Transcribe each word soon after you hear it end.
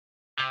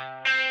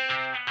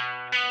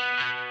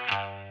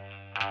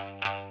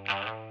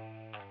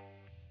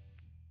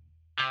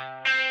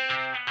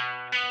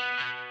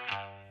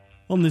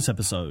On this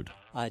episode,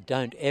 I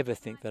don't ever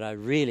think that I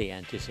really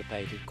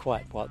anticipated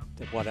quite what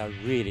a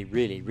really,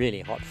 really,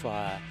 really hot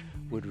fire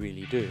would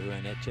really do,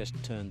 and it just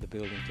turned the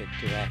building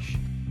to ash.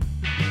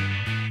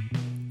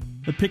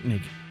 a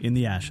picnic in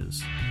the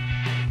ashes.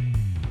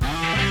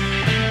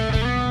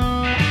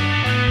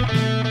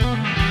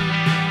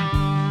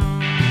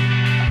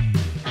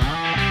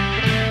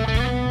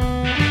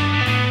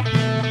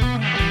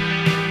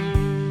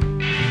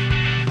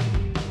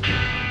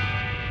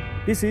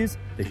 This is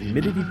the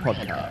Humidity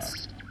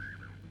Podcast.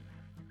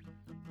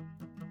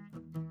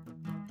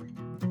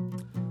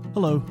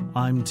 Hello,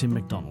 I'm Tim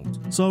McDonald.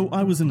 So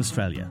I was in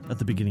Australia at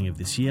the beginning of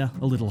this year,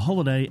 a little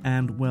holiday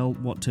and, well,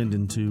 what turned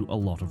into a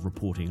lot of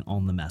reporting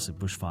on the massive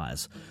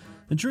bushfires.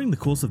 And during the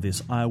course of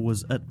this, I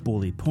was at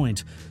Borley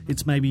Point.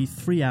 It's maybe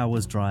 3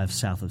 hours drive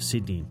south of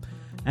Sydney.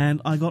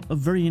 And I got a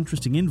very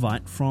interesting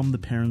invite from the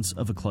parents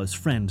of a close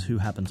friend who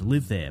happened to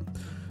live there.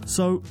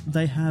 So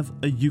they have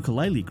a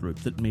ukulele group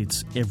that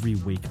meets every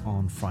week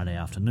on Friday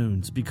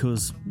afternoons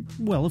because,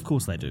 well, of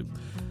course they do.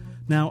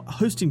 Now,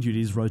 hosting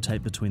duties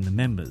rotate between the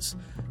members,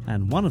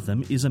 and one of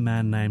them is a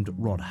man named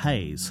Rod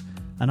Hayes,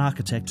 an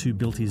architect who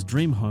built his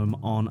dream home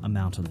on a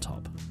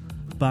mountaintop.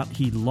 But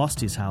he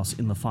lost his house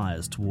in the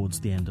fires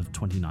towards the end of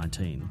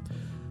 2019.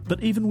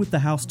 But even with the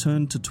house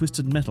turned to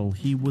twisted metal,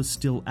 he was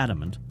still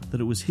adamant that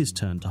it was his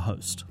turn to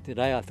host.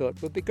 Today I thought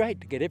it would be great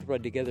to get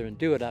everybody together and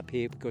do it up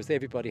here because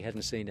everybody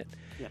hadn't seen it.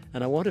 Yeah.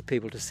 And I wanted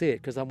people to see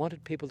it because I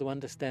wanted people to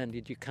understand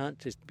that you can't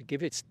just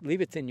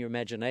leave it in your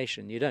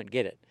imagination. You don't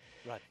get it.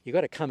 Right. You've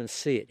got to come and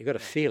see it. You've got to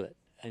feel it.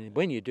 And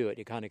when you do it,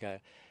 you kind of go,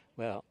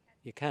 well,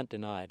 you can't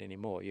deny it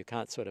anymore. You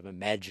can't sort of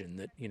imagine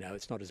that,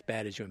 it's not as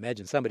bad as you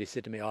imagine. Somebody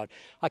said to me,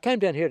 I came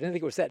down here, I didn't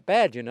think it was that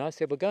bad, I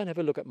said, well, go and have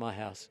a look at my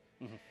house.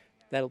 Mm-hmm.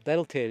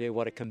 That'll tell you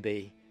what it can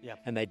be. Yep.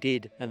 And they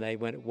did, and they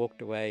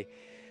walked away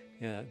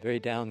very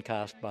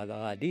downcast by the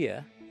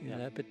idea.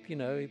 But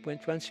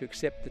once you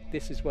accept that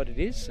this is what it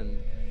is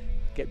and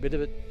get rid of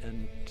it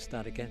and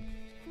start again.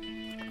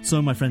 So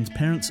my friend's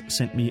parents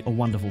sent me a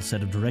wonderful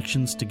set of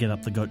directions to get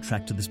up the goat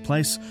track to this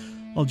place.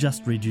 I'll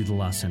just read you the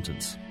last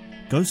sentence.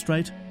 Go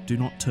straight, do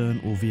not turn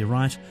or veer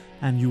right,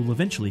 and you'll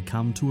eventually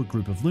come to a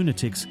group of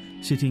lunatics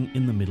sitting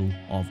in the middle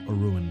of a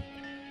ruin.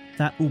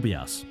 That will be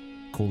us.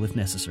 Call if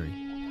necessary.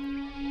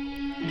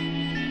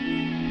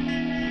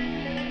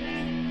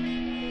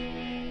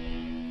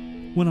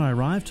 When I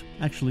arrived,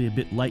 actually a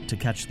bit late to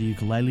catch the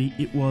ukulele,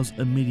 it was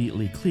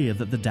immediately clear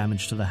that the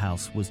damage to the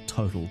house was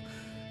total.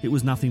 It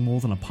was nothing more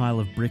than a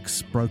pile of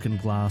bricks, broken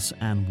glass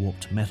and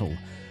warped metal.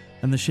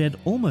 And the shed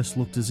almost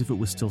looked as if it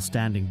was still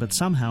standing, but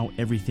somehow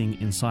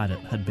everything inside it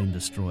had been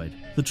destroyed.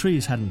 The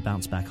trees hadn't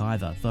bounced back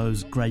either.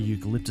 Those grey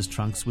eucalyptus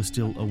trunks were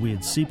still a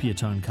weird sepia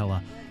tone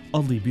colour,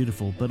 oddly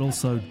beautiful but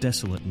also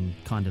desolate and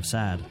kind of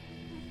sad.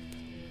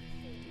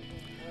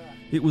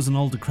 It was an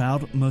older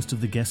crowd. Most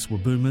of the guests were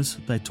boomers.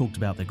 They talked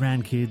about their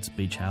grandkids,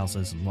 beach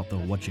houses and what they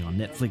were watching on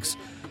Netflix.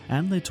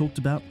 And they talked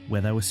about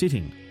where they were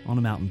sitting, on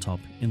a mountaintop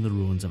in the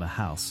ruins of a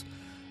house.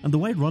 And the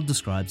way Rod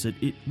describes it,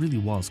 it really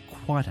was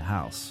quite a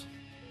house.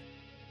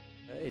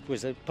 It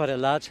was quite a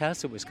large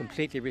house. It was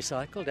completely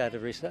recycled out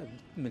of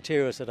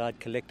materials that I'd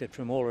collected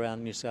from all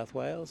around New South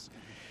Wales.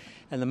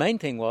 And the main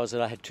thing was that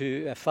I had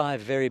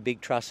 5 very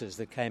big trusses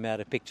that came out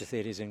of picture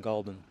theatres in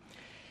Goulburn.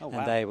 Oh, wow.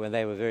 And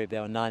they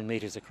were 9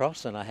 metres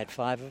across, and I had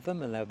 5 of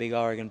them, and they were big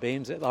Oregon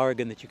beams,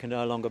 Oregon that you can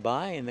no longer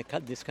buy in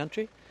this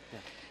country. Yeah.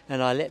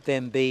 And I let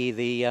them be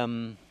the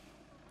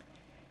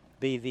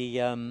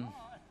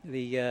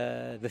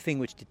thing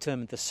which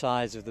determined the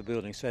size of the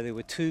building. So there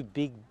were 2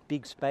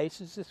 big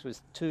spaces. This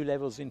was 2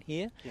 levels in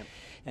here, yep.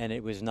 And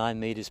it was 9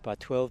 metres by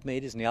 12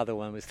 metres, and the other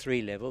one was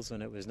 3 levels,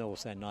 and it was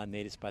also 9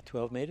 metres by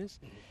 12 metres.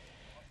 Mm-hmm.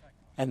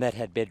 And that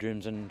had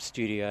bedrooms and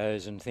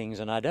studios and things,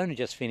 and I'd only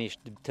just finished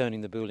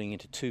turning the building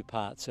into 2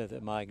 parts so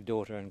that my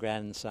daughter and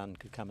grandson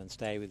could come and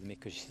stay with me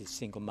because she's a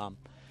single mum.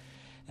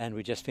 And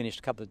we just finished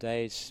a couple of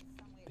days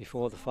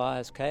before the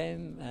fires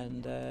came,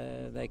 and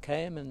they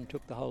came and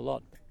took the whole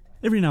lot.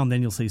 Every now and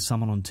then you'll see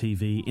someone on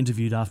TV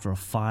interviewed after a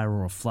fire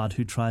or a flood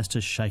who tries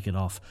to shake it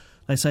off.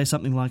 They say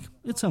something like,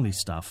 it's only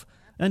stuff.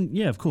 And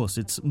yeah, of course,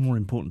 it's more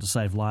important to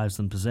save lives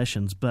than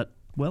possessions, but,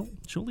 well,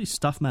 surely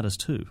stuff matters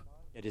too.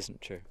 It isn't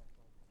true.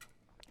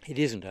 It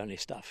isn't only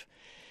stuff.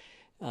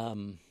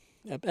 I'm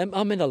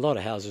in a lot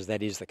of houses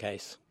that is the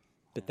case,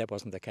 but that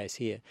wasn't the case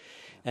here.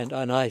 And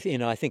I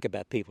think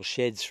about people's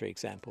sheds, for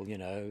example.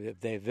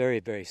 They're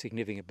very, very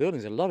significant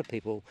buildings. A lot of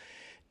people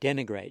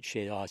denigrate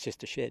shed. Oh, it's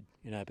just a shed,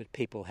 But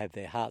people have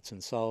their hearts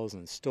and souls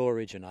and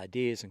storage and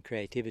ideas and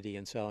creativity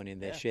and so on in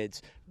their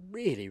sheds.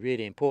 Really,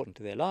 really important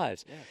to their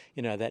lives.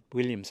 Yeah. That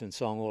Williamson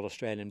song, "All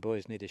Australian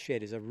Boys Need a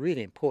Shed," is a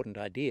really important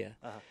idea.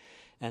 Uh-huh.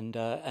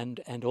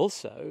 And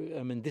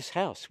also, this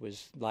house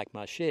was like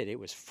my shed. It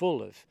was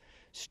full of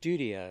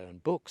studio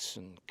and books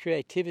and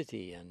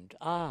creativity and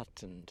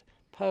art and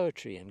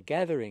poetry and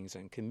gatherings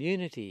and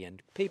community,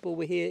 and people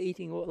were here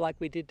eating like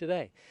we did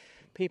today.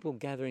 People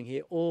gathering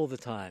here all the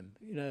time.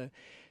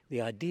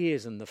 The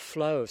ideas and the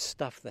flow of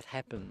stuff that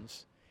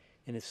happens,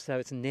 and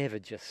it's never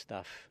just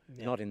stuff.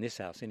 Yeah. Not in this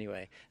house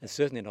anyway, and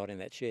certainly not in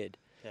that shed.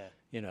 Yeah.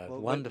 You know, Well,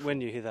 wonderful. when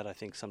you hear that, I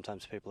think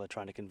sometimes people are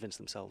trying to convince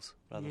themselves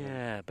rather than...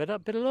 Yeah, but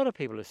a lot of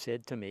people have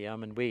said to me, I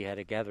mean, we had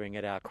a gathering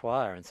at our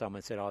choir and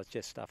someone said, oh, it's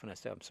just stuff, and I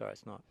said, I'm sorry,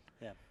 it's not.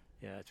 Yeah.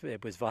 Yeah,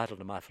 it was vital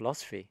to my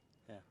philosophy.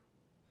 Yeah.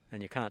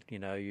 And you can't,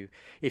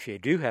 if you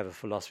do have a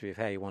philosophy of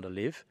how you want to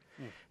live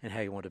and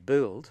how you want to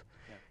build,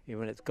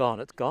 when it's gone,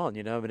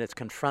 when it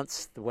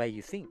confronts the way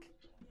you think.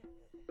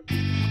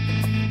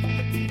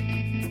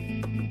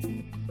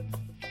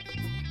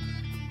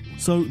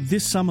 So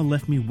this summer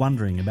left me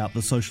wondering about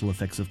the social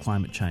effects of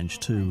climate change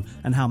too,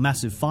 and how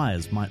massive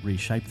fires might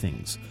reshape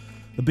things.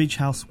 The beach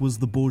house was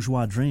the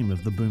bourgeois dream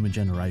of the boomer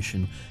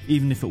generation,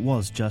 even if it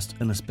was just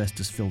an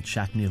asbestos-filled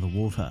shack near the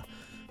water.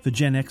 For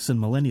Gen X and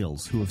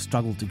millennials who have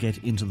struggled to get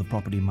into the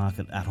property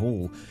market at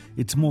all,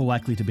 it's more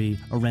likely to be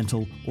a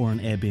rental or an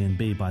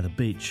Airbnb by the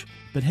beach.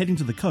 But heading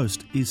to the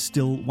coast is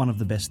still one of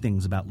the best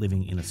things about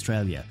living in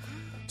Australia.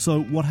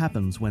 So what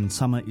happens when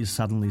summer is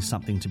suddenly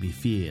something to be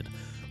feared?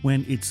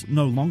 When it's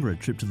no longer a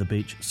trip to the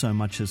beach so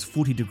much as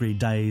 40-degree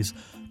days,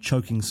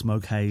 choking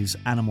smoke haze,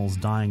 animals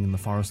dying in the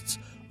forests,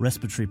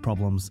 respiratory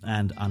problems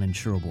and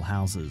uninsurable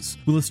houses?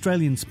 Will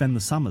Australians spend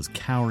the summers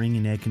cowering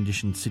in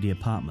air-conditioned city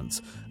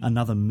apartments,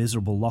 another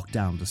miserable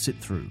lockdown to sit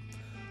through?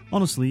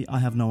 Honestly, I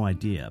have no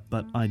idea,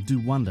 but I do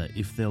wonder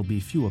if there'll be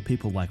fewer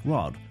people like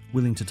Rod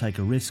willing to take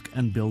a risk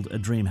and build a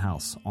dream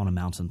house on a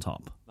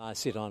mountaintop. I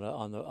sit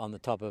on the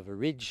top of a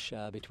ridge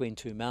between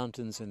two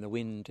mountains, and the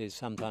wind is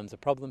sometimes a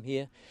problem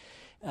here.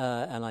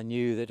 And I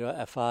knew that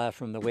a fire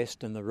from the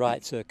west in the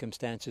right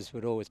circumstances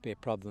would always be a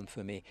problem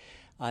for me.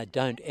 I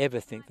don't ever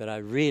think that I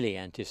really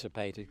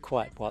anticipated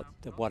quite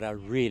what a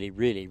really,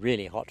 really,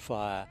 really hot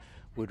fire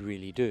would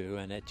really do,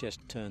 and it just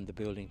turned the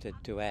building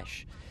to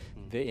ash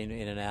in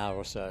an hour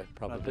or so,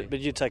 probably. But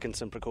you'd taken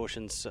some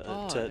precautions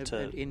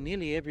In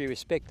nearly every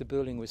respect, the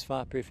building was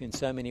fireproof in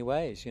so many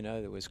ways.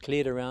 There was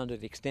cleared around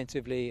it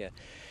extensively.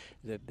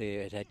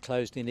 It had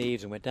closed-in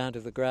eaves and went down to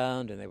the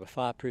ground, and there were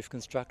fireproof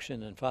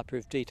construction and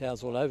fireproof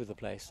details all over the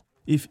place.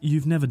 If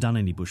you've never done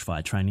any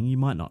bushfire training, you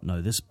might not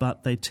know this,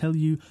 but they tell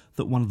you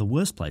that one of the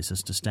worst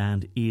places to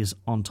stand is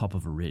on top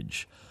of a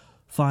ridge.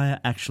 Fire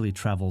actually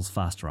travels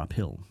faster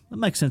uphill. It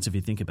makes sense if you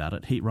think about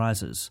it. Heat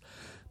rises.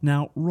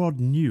 Now, Rod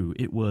knew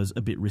it was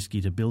a bit risky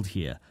to build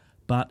here,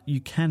 but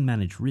you can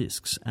manage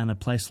risks, and a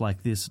place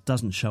like this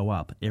doesn't show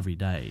up every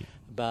day.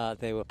 But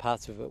there were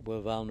parts of it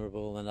were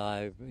vulnerable, and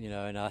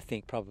I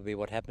think probably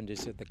what happened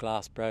is that the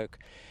glass broke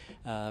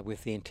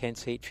with the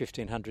intense heat,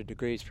 1500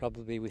 degrees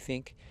probably, we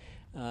think,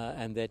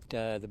 and that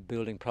the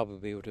building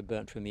probably would have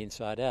burnt from the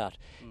inside out.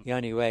 The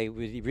only way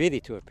really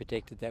to have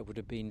protected that would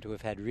have been to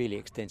have had really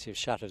extensive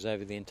shutters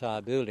over the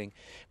entire building,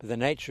 but the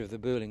nature of the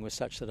building was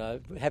such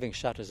that having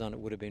shutters on it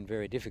would have been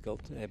very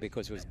difficult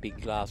because it was big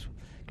glass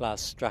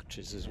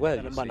structures as well.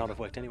 And it might not have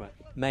worked anyway.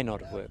 May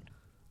not have worked.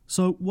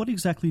 So what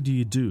exactly do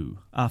you do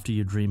after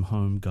your dream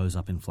home goes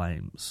up in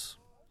flames?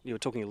 You were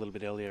talking a little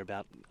bit earlier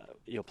about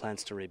your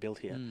plans to rebuild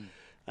here,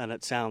 and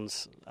it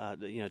sounds,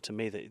 to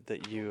me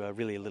that you are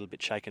really a little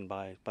bit shaken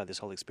by this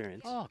whole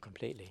experience. Oh,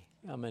 completely.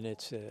 I mean,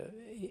 it's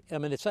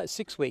like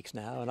 6 weeks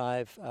now, and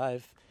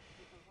I've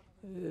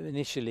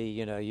initially,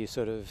 you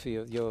sort of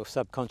you're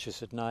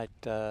subconscious at night.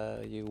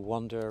 You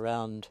wander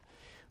around,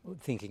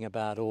 thinking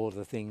about all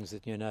the things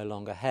that you no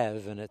longer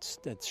have, and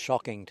it's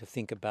shocking to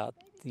think about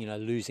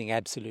losing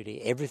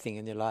absolutely everything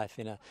in your life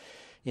in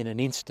an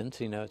instant.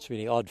 It's a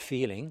really odd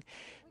feeling.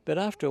 But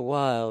after a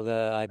while,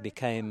 I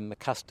became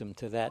accustomed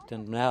to that,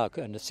 and now,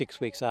 in the 6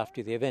 weeks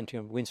after the event,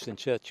 Winston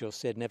Churchill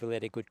said, "Never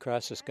let a good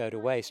crisis go to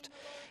waste,"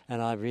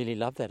 and I really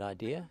love that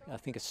idea. I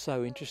think it's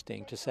so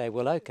interesting to say,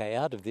 well, okay,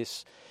 out of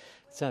this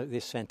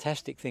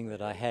fantastic thing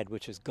that I had,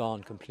 which has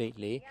gone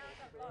completely,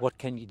 what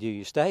can you do?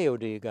 You stay or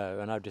do you go?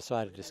 And I've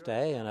decided to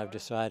stay, and I've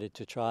decided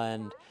to try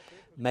and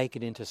make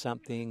it into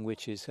something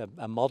which is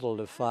a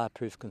model of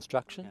fireproof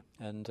construction.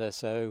 And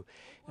so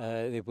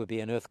it would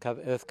be an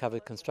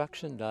earth-covered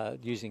construction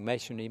using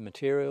masonry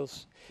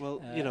materials. Well,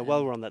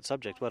 while we're on that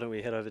subject, why don't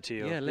we head over to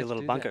your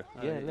little bunker?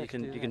 You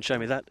can show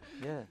me that.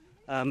 Yeah.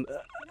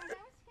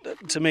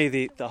 To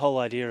me, the whole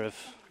idea of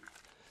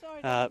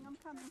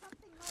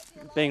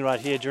being right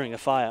here during a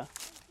fire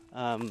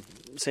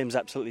seems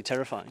absolutely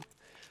terrifying.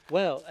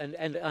 Well,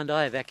 and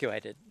I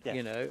evacuated.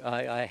 Yeah.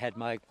 I had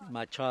my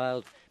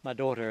child, my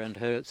daughter and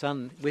her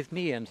son with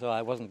me, and so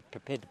I wasn't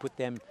prepared to put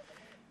them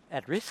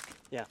at risk.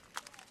 Yeah.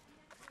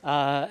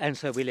 And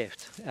so we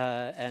left.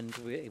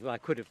 I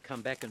could have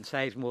come back and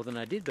saved more than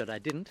I did, but I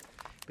didn't.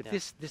 But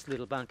this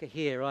little bunker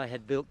here, I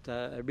had built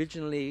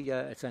originally.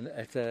 It's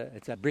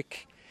a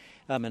brick.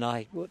 And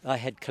I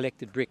had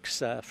collected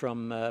bricks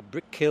from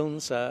brick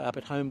kilns up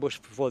at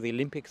Homebush before the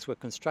Olympics were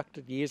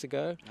constructed years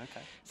ago.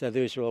 Okay. So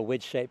those are all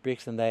wedge-shaped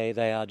bricks, and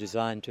they are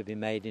designed to be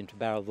made into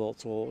barrel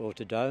vaults or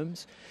to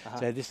domes. Uh-huh.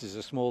 So this is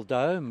a small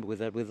dome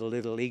with a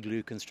little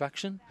igloo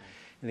construction.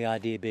 And the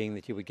idea being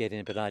that you would get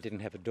in, but I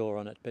didn't have a door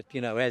on it. But,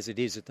 as it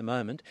is at the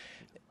moment,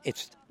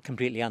 it's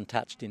completely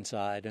untouched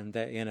inside. And,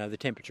 the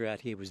temperature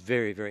out here was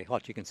very, very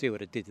hot. You can see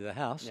what it did to the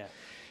house. Yeah.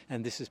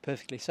 And this is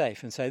perfectly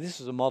safe. And so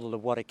this is a model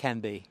of what it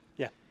can be.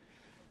 Yeah.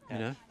 You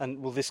know?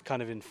 And will this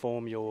kind of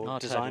inform your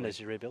design totally. as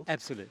you rebuild?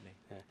 Absolutely.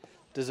 Yeah.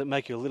 Does it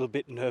make you a little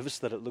bit nervous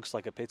that it looks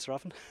like a pizza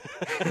oven?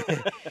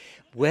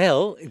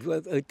 Well,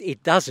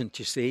 it doesn't,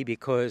 you see,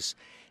 because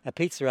a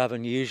pizza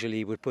oven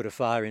usually would put a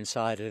fire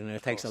inside it, and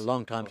it takes a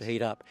long time to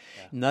heat up.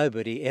 Yeah.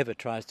 Nobody ever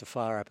tries to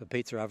fire up a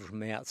pizza oven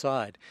from the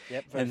outside.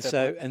 Yep,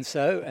 and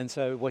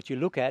so what you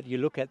look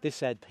at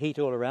this had heat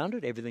all around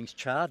it. Everything's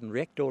charred and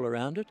wrecked all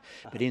around it.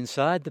 But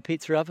inside the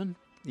pizza oven,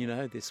 you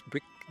know, this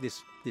brick,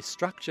 this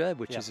structure,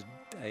 which is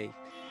a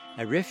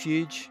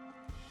refuge,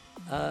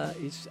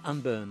 is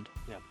unburned.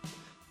 Yeah.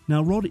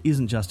 Now, Rod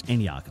isn't just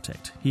any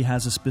architect. He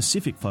has a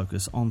specific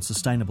focus on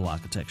sustainable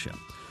architecture.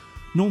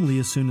 Normally,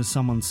 as soon as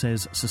someone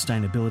says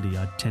sustainability,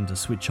 I tend to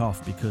switch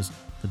off because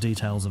the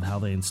details of how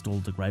they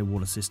installed the grey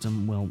water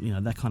system, well, you know,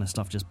 that kind of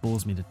stuff just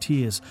bores me to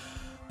tears.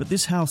 But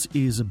this house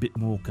is a bit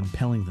more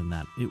compelling than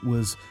that. It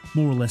was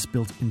more or less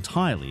built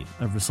entirely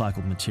of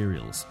recycled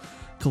materials,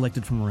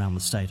 collected from around the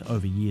state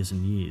over years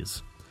and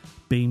years.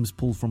 Beams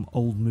pulled from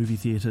old movie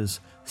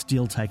theatres,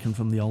 steel taken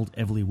from the old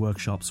Everleigh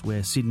workshops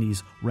where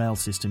Sydney's rail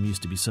system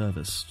used to be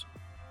serviced.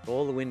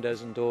 All the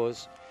windows and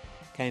doors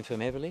came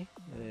from Everleigh.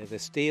 The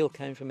steel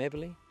came from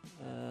Everleigh.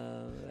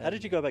 How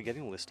did you go about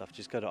getting all this stuff? Did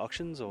you just go to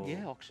auctions? Or?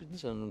 Yeah,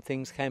 auctions, and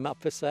things came up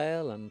for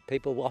sale, and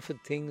people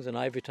offered things, and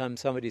every time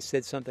somebody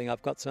said something,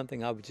 I've got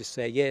something, I would just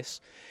say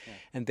yes,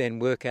 and then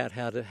work out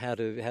how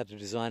to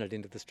design it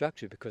into the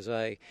structure, because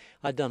I'd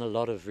done a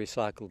lot of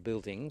recycled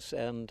buildings,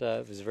 and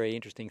it was a very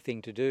interesting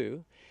thing to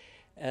do,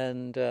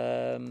 and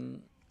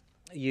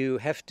you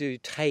have to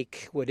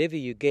take whatever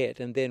you get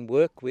and then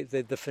work with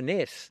the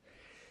finesse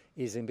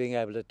is in being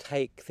able to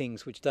take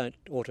things which don't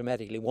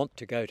automatically want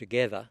to go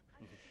together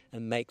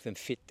and make them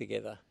fit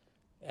together,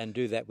 and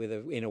do that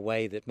in a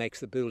way that makes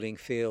the building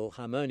feel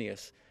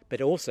harmonious,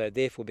 but also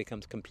therefore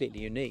becomes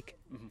completely unique.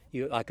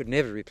 Mm-hmm. I could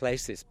never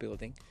replace this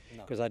building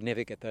because I'd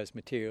never get those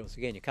materials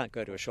again. You can't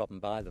go to a shop and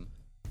buy them.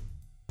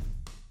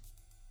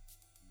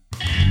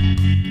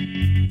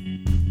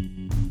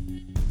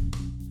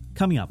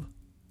 Coming up,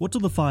 what do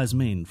the fires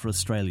mean for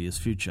Australia's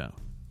future?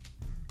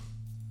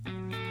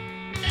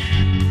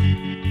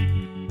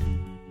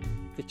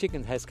 The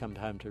chicken has come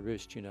home to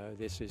roost, you know.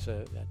 This is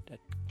a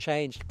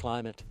changed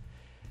climate,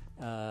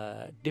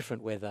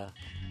 different weather,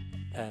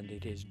 and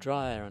it is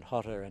drier and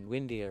hotter and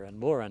windier and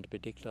more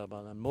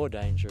unpredictable and more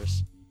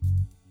dangerous.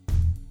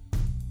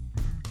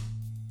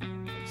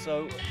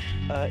 So,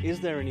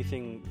 is there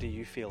anything, do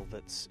you feel,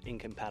 that's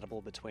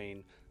incompatible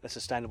between a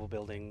sustainable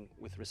building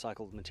with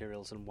recycled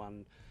materials and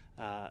one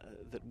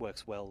that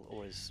works well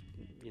or is,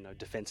 you know,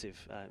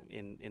 defensive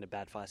in a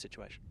bad fire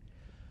situation?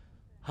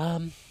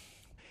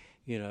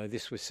 You know,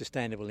 this was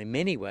sustainable in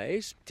many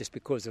ways, just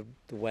because of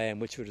the way in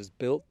which it was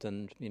built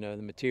and, you know,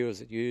 the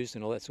materials it used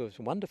and all that sort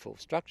of wonderful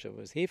structure. It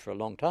was here for a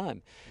long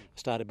time. I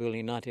started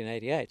building in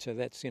 1988, so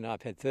that's, you know,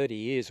 I've had 30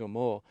 years or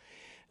more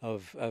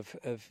of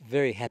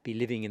very happy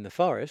living in the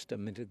forest. I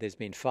mean, there's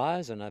been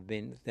fires, and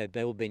they've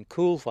all been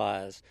cool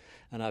fires,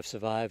 and I've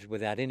survived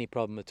without any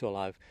problem at all.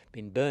 I've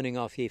been burning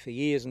off here for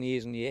years and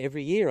years and years.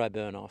 Every year I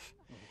burn off,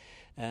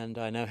 and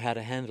I know how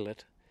to handle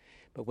it.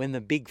 But when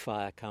the big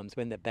fire comes,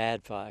 when the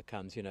bad fire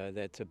comes, you know,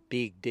 that's a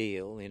big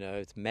deal. You know,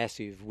 it's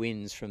massive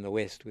winds from the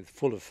west with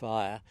full of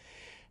fire,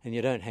 and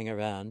you don't hang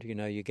around, you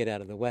know, you get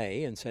out of the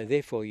way. And so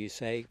therefore you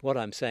say, what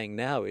I'm saying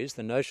now is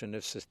the notion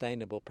of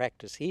sustainable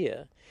practice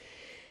here,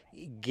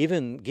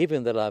 given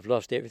that I've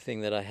lost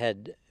everything that I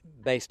had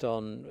based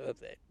on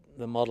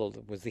the model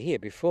that was here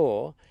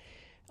before,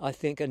 I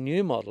think a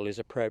new model is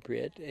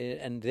appropriate,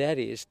 and that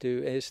is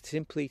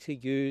simply to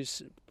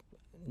use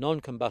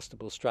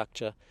non-combustible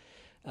structure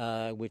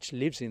which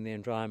lives in the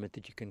environment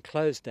that you can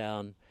close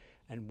down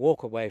and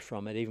walk away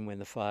from it even when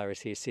the fire is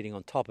here sitting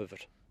on top of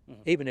it.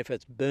 Mm-hmm. Even if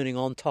it's burning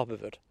on top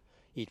of it,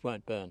 it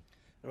won't burn.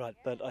 Right,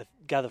 but I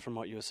gather from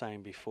what you were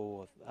saying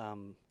before,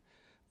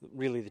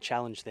 really the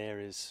challenge there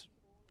is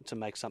to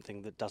make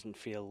something that doesn't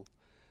feel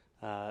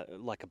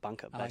like a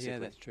bunker, basically. Yeah,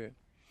 that's true.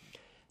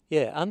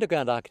 Yeah,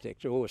 underground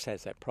architecture always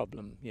has that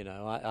problem. You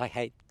know, I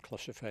hate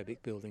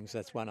claustrophobic buildings.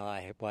 That's why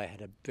I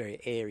had a very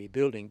airy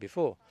building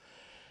before.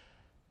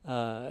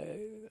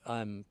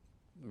 I'm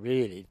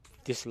really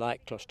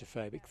dislike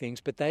claustrophobic things,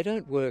 but they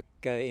don't work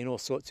in all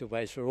sorts of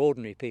ways for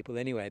ordinary people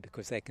anyway,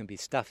 because they can be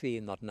stuffy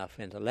and not enough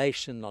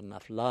ventilation, not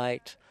enough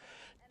light,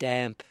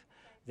 damp.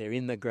 They're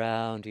in the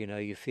ground, you know,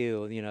 you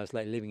feel, you know, it's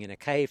like living in a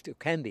cave. It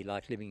can be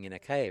like living in a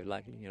cave,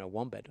 like, you know,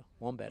 Wombat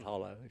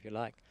Hollow, if you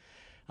like.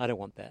 I don't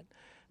want that.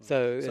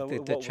 So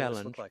the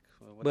challenge. Look like?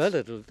 Well,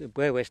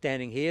 where we're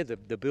standing here,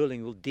 the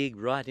building will dig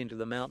right into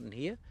the mountain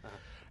here. Uh-huh.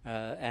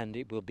 And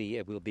it will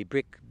be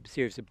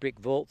series of brick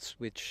vaults,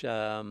 which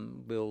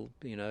will,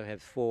 you know,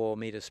 have 4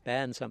 metre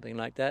span, something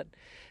like that,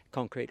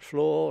 concrete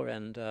floor,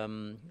 and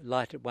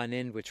light at one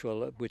end, which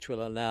will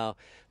allow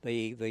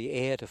the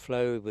air to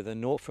flow with the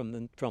north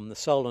from the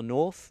solar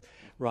north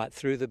right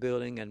through the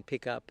building and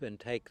pick up and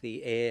take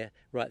the air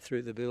right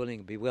through the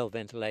building. It'll be well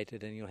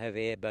ventilated, and you'll have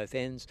air both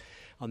ends.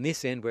 On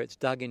this end, where it's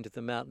dug into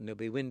the mountain, there'll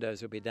be windows.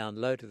 They'll be down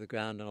low to the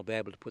ground, and I'll be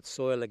able to put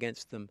soil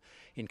against them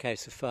in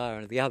case of fire.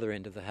 And at the other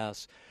end of the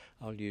house,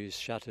 I'll use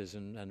shutters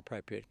and an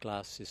appropriate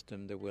glass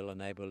system that will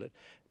enable it.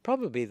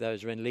 Probably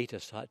those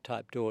Renlitas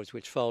type doors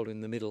which fold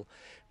in the middle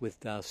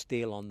with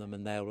steel on them,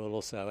 and they will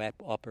also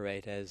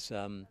operate as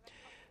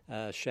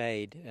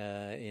shade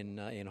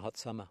in hot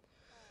summer.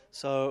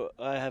 So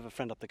I have a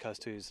friend up the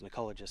coast who's an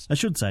ecologist. I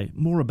should say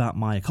more about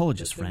my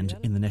ecologist friend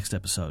in the next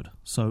episode,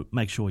 so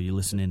make sure you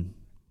listen in.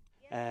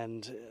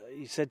 And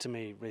he said to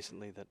me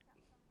recently that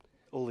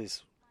all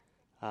these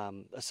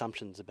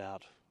assumptions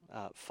about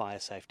fire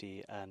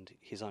safety and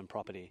his own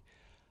property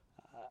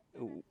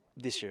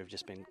this year have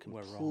just been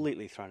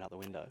completely thrown out the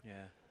window.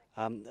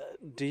 Yeah.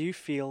 Do you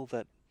feel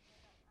that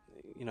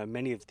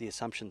many of the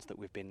assumptions that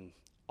we've been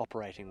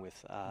operating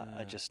with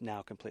are just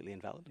now completely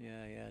invalid?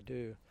 Yeah, I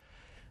do.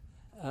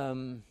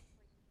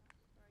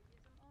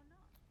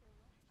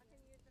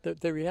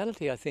 The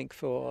reality, I think,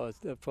 for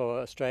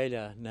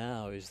Australia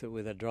now is that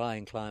with a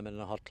drying climate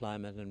and a hot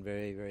climate and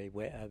very, very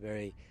wet,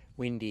 very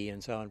windy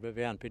and so on, but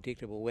very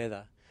unpredictable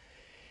weather,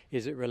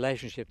 is that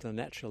relationship to the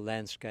natural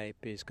landscape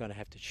is going to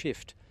have to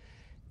shift.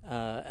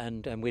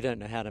 And we don't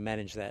know how to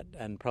manage that,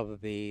 and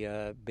probably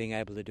being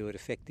able to do it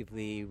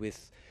effectively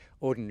with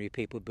ordinary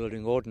people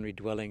building ordinary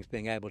dwellings,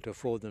 being able to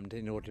afford them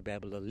in order to be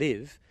able to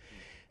live,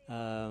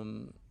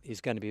 is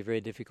going to be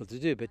very difficult to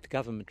do. But the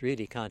government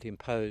really can't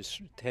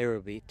impose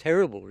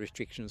terrible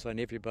restrictions on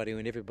everybody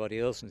when everybody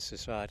else in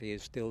society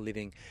is still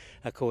living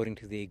according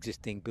to the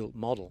existing built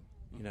model.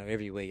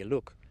 Everywhere you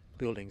look,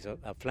 buildings are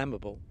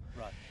flammable.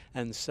 Right.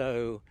 And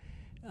so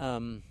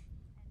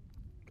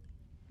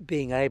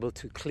being able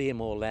to clear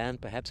more land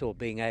perhaps, or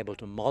being able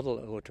to model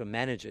or to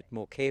manage it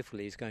more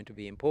carefully is going to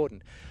be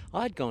important.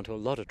 I'd gone to a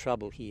lot of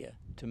trouble here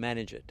to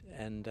manage it,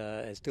 and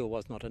it still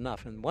was not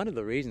enough. And one of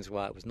the reasons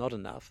why it was not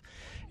enough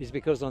is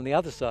because on the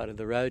other side of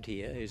the road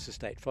here is the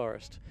state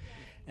forest,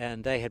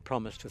 and they had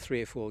promised for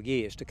 3 or 4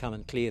 years to come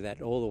and clear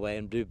that all the way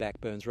and do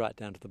backburns right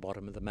down to the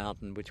bottom of the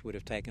mountain, which would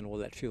have taken all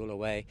that fuel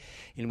away,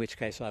 in which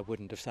case I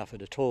wouldn't have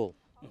suffered at all.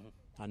 Mm-hmm.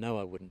 I know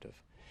I wouldn't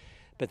have.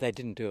 But they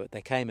didn't do it.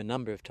 They came a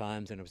number of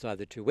times and it was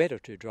either too wet or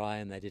too dry,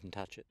 and they didn't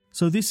touch it.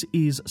 So this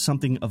is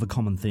something of a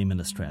common theme in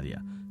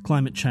Australia.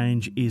 Climate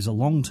change is a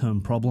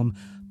long-term problem,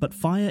 but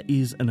fire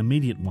is an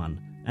immediate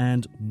one,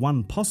 and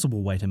one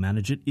possible way to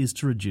manage it is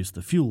to reduce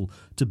the fuel,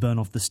 to burn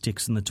off the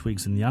sticks and the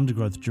twigs and the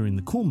undergrowth during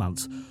the cool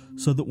months,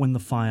 so that when the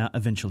fire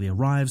eventually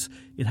arrives,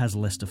 it has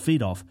less to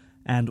feed off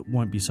and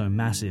won't be so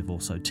massive or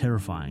so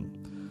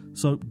terrifying.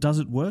 So does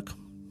it work?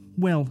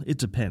 Well, it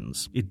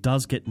depends. It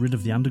does get rid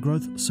of the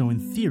undergrowth, so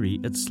in theory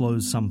it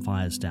slows some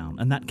fires down,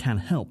 and that can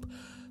help.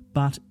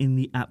 But in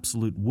the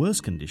absolute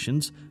worst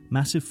conditions,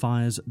 massive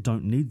fires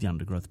don't need the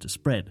undergrowth to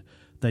spread.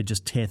 They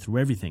just tear through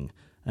everything,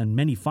 and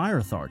many fire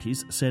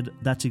authorities said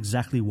that's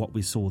exactly what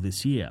we saw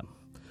this year.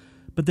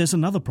 But there's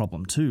another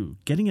problem too.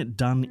 Getting it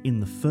done in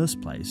the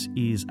first place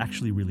is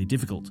actually really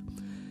difficult.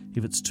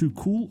 If it's too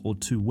cool or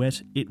too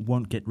wet, it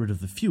won't get rid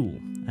of the fuel,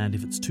 and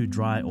if it's too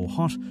dry or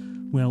hot,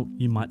 well,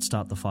 you might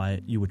start the fire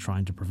you were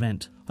trying to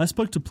prevent. I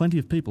spoke to plenty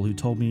of people who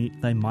told me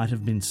they might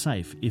have been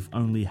safe if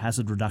only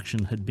hazard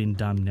reduction had been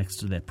done next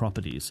to their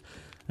properties,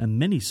 and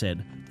many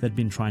said they'd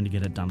been trying to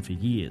get it done for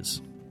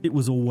years. It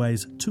was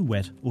always too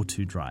wet or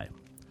too dry.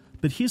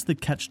 But here's the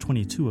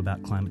catch-22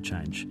 about climate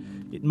change.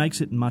 It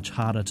makes it much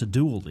harder to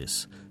do all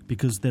this,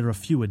 because there are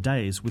fewer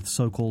days with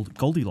so-called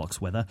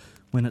Goldilocks weather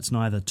when it's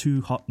neither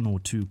too hot nor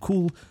too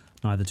cool,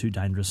 neither too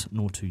dangerous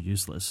nor too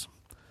useless.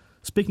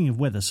 Speaking of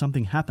weather,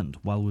 something happened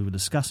while we were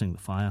discussing the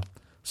fire,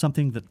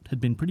 something that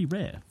had been pretty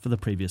rare for the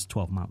previous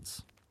 12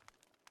 months.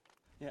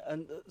 Yeah,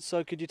 and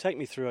so could you take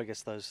me through, I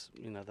guess, those,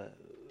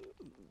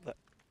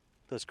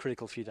 those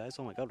critical few days?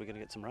 Oh my God, we're going to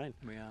get some rain.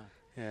 We are.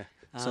 Yeah.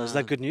 So is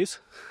that good news?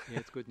 Yeah,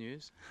 it's good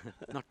news.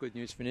 Not good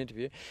news for an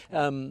interview.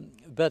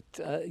 But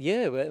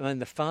when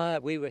the fire,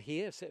 we were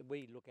here, so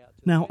we look out.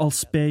 Now, I'll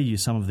spare you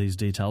some of these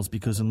details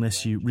because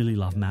unless you really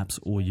love maps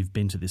or you've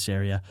been to this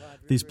area,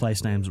 these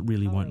place names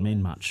really won't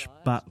mean much.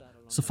 But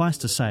suffice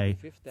to say,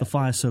 the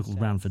fire circled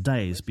around for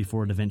days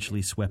before it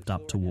eventually swept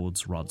up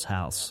towards Rod's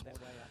house.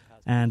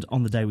 And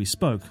on the day we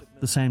spoke,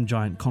 the same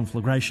giant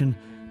conflagration,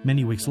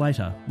 many weeks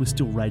later, was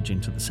still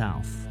raging to the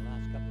south.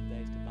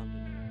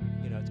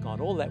 It's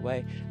gone all that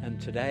way, and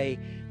today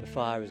the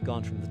fire has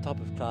gone from the top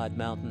of Clyde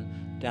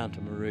Mountain down to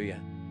Moruya.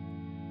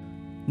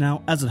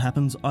 Now, as it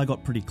happens, I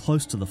got pretty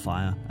close to the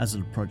fire as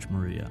it approached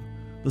Moruya.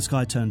 The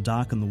sky turned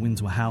dark and the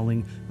winds were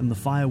howling, and the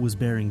fire was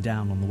bearing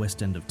down on the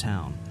west end of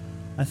town.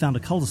 I found a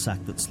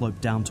cul-de-sac that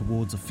sloped down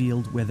towards a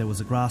field where there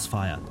was a grass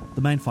fire.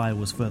 The main fire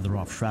was further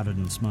off, shrouded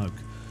in smoke.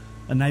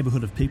 A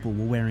neighbourhood of people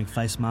were wearing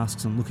face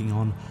masks and looking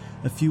on.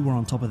 A few were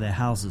on top of their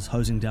houses,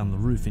 hosing down the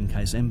roof in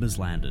case embers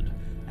landed.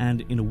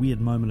 And in a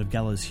weird moment of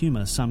gallows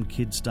humour, some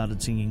kids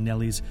started singing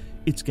Nelly's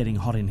 "It's Getting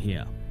Hot in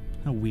Here."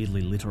 How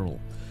weirdly literal.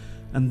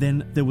 And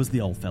then there was the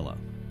old fella,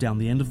 down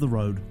the end of the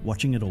road,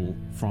 watching it all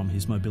from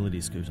his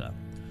mobility scooter.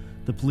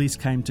 The police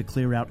came to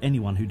clear out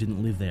anyone who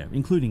didn't live there,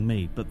 including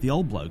me, but the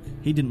old bloke,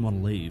 he didn't want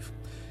to leave.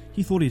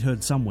 He thought he'd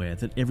heard somewhere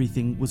that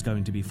everything was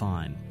going to be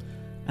fine.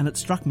 And it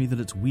struck me that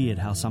it's weird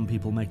how some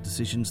people make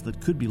decisions that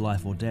could be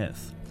life or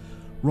death.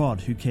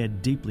 Rod, who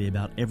cared deeply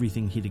about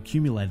everything he'd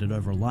accumulated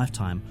over a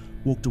lifetime,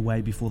 walked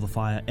away before the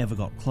fire ever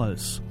got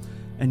close.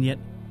 And yet,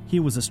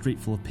 here was a street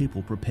full of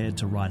people prepared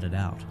to ride it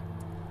out.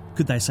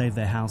 Could they save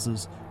their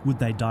houses? Would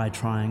they die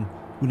trying?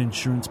 Would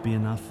insurance be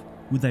enough?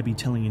 Would they be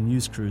telling a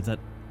news crew that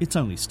it's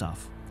only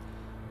stuff?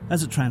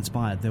 As it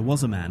transpired, there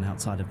was a man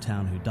outside of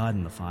town who died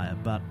in the fire,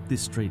 but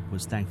this street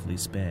was thankfully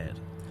spared.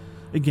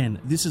 Again,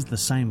 this is the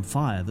same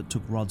fire that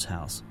took Rod's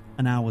house,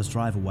 an hour's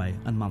drive away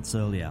and months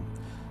earlier.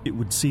 It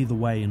would see the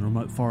way in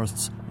remote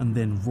forests and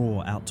then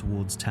roar out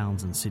towards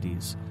towns and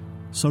cities.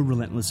 So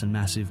relentless and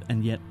massive,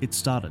 and yet it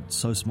started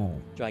so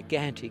small.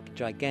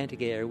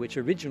 Gigantic area, which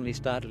originally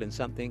started in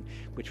something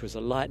which was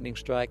a lightning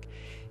strike,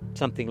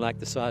 something like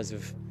the size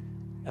of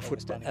a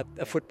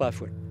foot by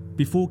foot.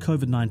 Before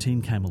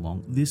COVID-19 came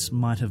along, this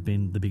might have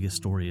been the biggest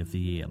story of the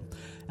year.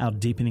 Our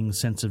deepening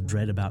sense of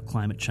dread about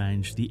climate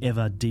change, the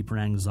ever deeper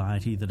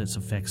anxiety that its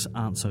effects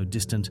aren't so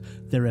distant,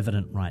 they're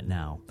evident right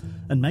now.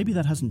 And maybe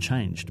that hasn't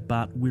changed,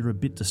 but we're a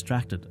bit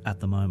distracted at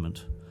the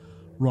moment.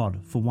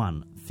 Rod, for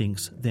one,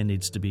 thinks there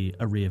needs to be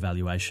a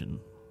re-evaluation.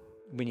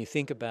 When you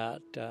think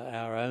about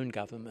our own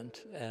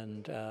government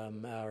and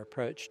our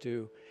approach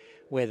to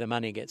where the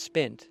money gets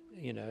spent,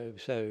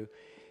 so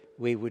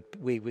we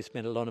would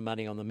spend a lot of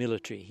money on the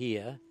military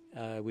here,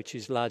 which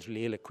is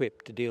largely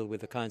ill-equipped to deal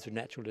with the kinds of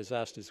natural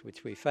disasters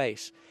which we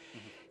face,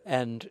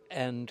 and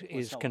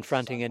is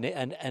confronting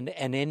an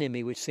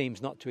enemy which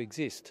seems not to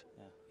exist.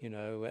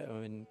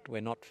 Our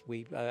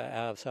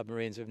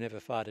submarines have never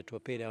fired a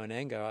torpedo in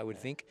anger, I would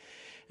think,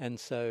 and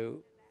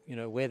so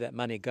where that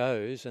money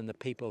goes and the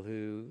people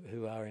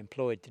who are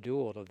employed to do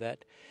all of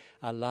that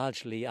are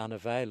largely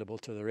unavailable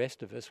to the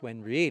rest of us,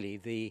 when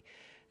really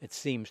it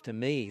seems to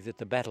me that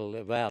the battle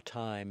of our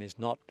time is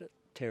not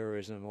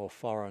terrorism or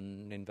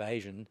foreign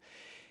invasion.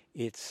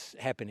 It's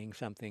happening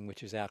something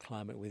which is our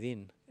climate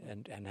within.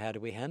 And how do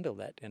we handle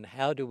that? And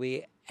how do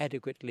we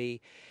adequately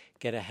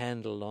get a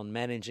handle on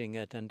managing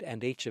it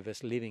and each of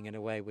us living in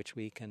a way which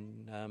we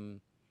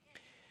can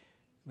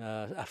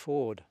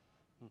afford?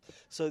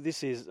 So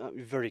this is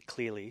very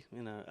clearly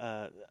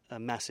a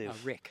massive...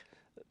 A wreck.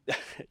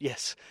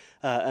 Yes,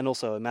 and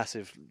also a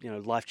massive,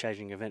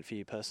 life-changing event for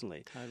you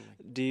personally. Totally.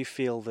 Do you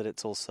feel that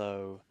it's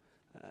also,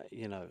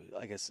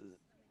 I guess,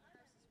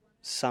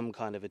 some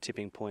kind of a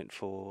tipping point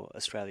for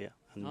Australia?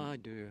 I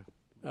do.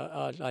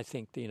 I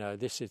think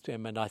this is,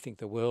 and I think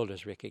the world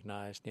has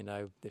recognised.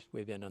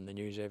 We've been on the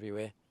news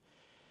everywhere.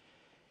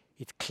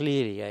 It's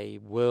clearly a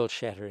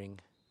world-shattering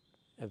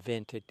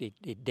event.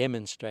 It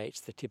demonstrates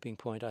the tipping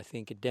point. I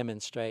think it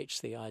demonstrates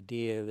the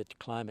idea that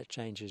climate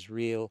change is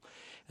real,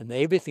 and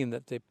everything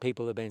that the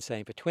people have been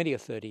saying for 20 or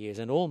 30 years.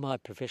 And all my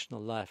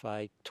professional life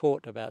I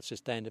taught about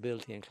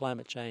sustainability and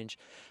climate change,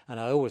 and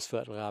I always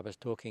felt like I was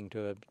talking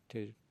to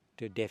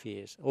deaf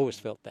ears. Always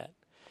felt that,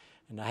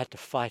 and I had to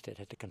fight it,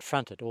 had to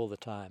confront it all the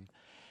time.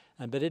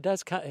 But it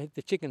does.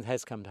 The chicken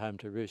has come home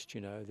to roost.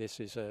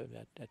 This is a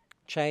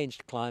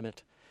changed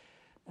climate,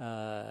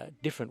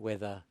 different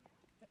weather.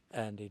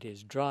 And it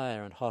is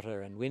drier and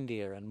hotter and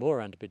windier and more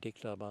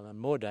unpredictable and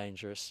more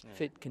dangerous. Yeah.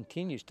 If it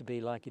continues to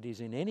be like it is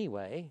in any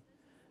way,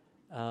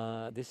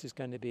 this is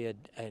going to be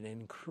an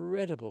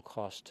incredible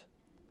cost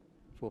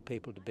for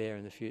people to bear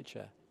in the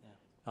future.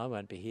 Yeah. I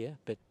won't be here,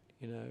 but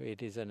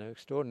it is an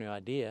extraordinary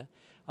idea.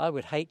 I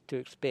would hate to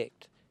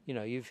expect,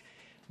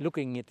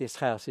 looking at this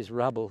house is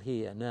rubble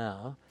here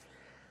now.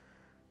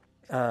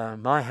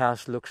 My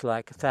house looks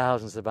like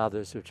thousands of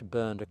others which have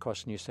burned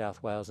across New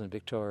South Wales and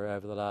Victoria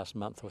over the last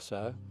month or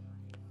so.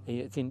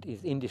 It's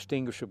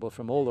indistinguishable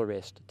from all the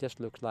rest. It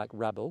just looks like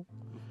rubble.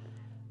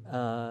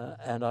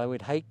 And I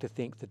would hate to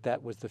think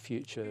that was the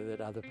future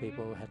that other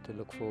people had to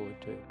look forward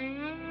to.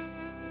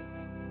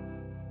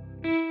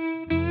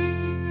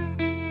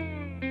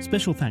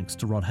 Special thanks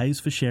to Rod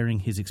Hayes for sharing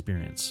his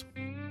experience.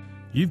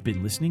 You've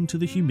been listening to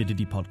the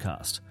Humidity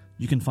Podcast.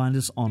 You can find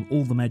us on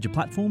all the major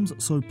platforms,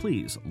 so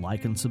please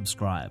like and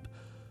subscribe.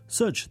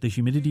 Search The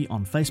Humidity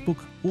on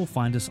Facebook or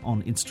find us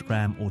on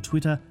Instagram or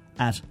Twitter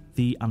at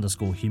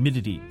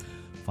 @the_humidity.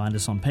 Find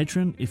us on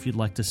Patreon if you'd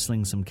like to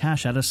sling some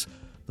cash at us.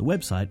 The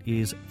website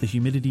is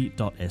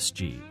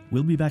thehumidity.sg.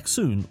 We'll be back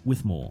soon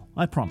with more,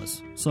 I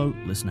promise, so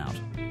listen out.